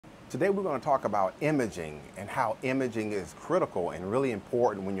Today we're going to talk about imaging and how imaging is critical and really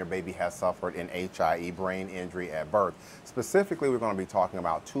important when your baby has suffered an HIE brain injury at birth. Specifically, we're going to be talking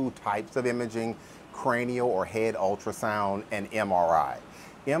about two types of imaging: cranial or head ultrasound and MRI.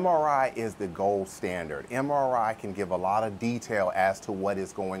 MRI is the gold standard. MRI can give a lot of detail as to what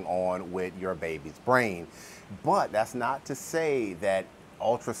is going on with your baby's brain, but that's not to say that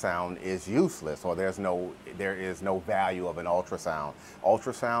ultrasound is useless or there is no value of an ultrasound.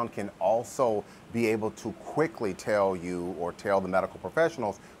 Ultrasound can also be able to quickly tell you or tell the medical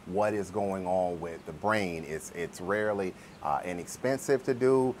professionals what is going on with the brain. It's rarely inexpensive to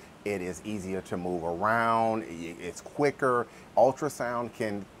do. It is easier to move around. It's quicker. Ultrasound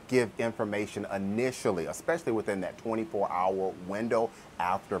can give information initially, especially within that 24-hour window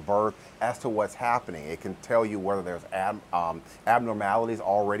after birth, as to what's happening. It can tell you whether there's abnormalities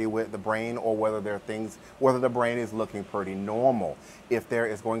already with the brain or whether the brain is looking pretty normal. If there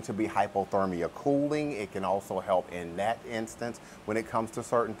is going to be hypothermia cooling, it can also help in that instance when it comes to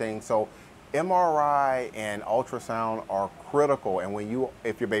certain things. So MRI and ultrasound are critical, and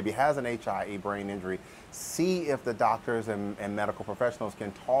if your baby has an HIE brain injury, see if the doctors and medical professionals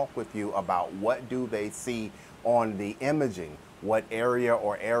can talk with you about what do they see on the imaging, what area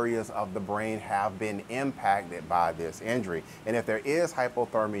or areas of the brain have been impacted by this injury. And if there is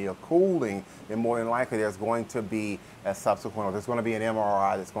hypothermia cooling, then more than likely there's going to be a subsequent, or there's going to be an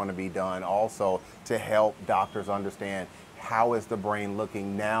MRI that's going to be done also to help doctors understand how is the brain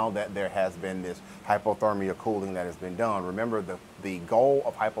looking now that there has been this hypothermia cooling that has been done. Remember, the goal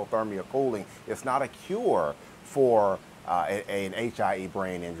of hypothermia cooling is not a cure for an HIE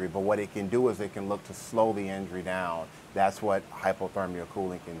brain injury, but what it can do is it can look to slow the injury down. That's what hypothermia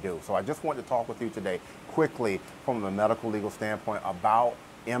cooling can do. So I just want to talk with you today quickly from a medical legal standpoint about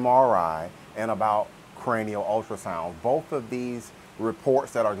MRI and about cranial ultrasound. Both of these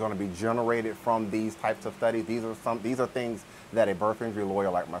reports that are going to be generated from these types of studies, these are things that a birth injury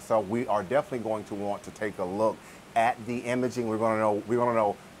lawyer like myself, we are definitely going to want to take a look at the imaging.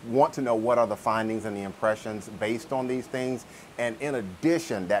 Want to know what are the findings and the impressions based on these things. And in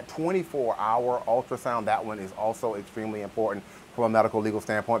addition, that 24-hour ultrasound, that one is also extremely important from a medical legal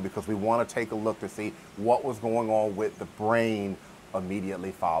standpoint, because we want to take a look to see what was going on with the brain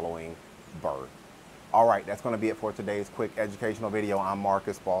immediately following birth. All right, that's going to be it for today's quick educational video. I'm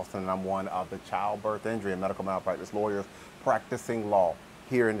Marcus Boston, and I'm one of the childbirth injury and medical malpractice lawyers practicing law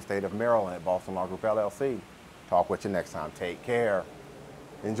here in the state of Maryland at Boston Law Group, LLC. Talk with you next time. Take care.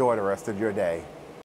 Enjoy the rest of your day.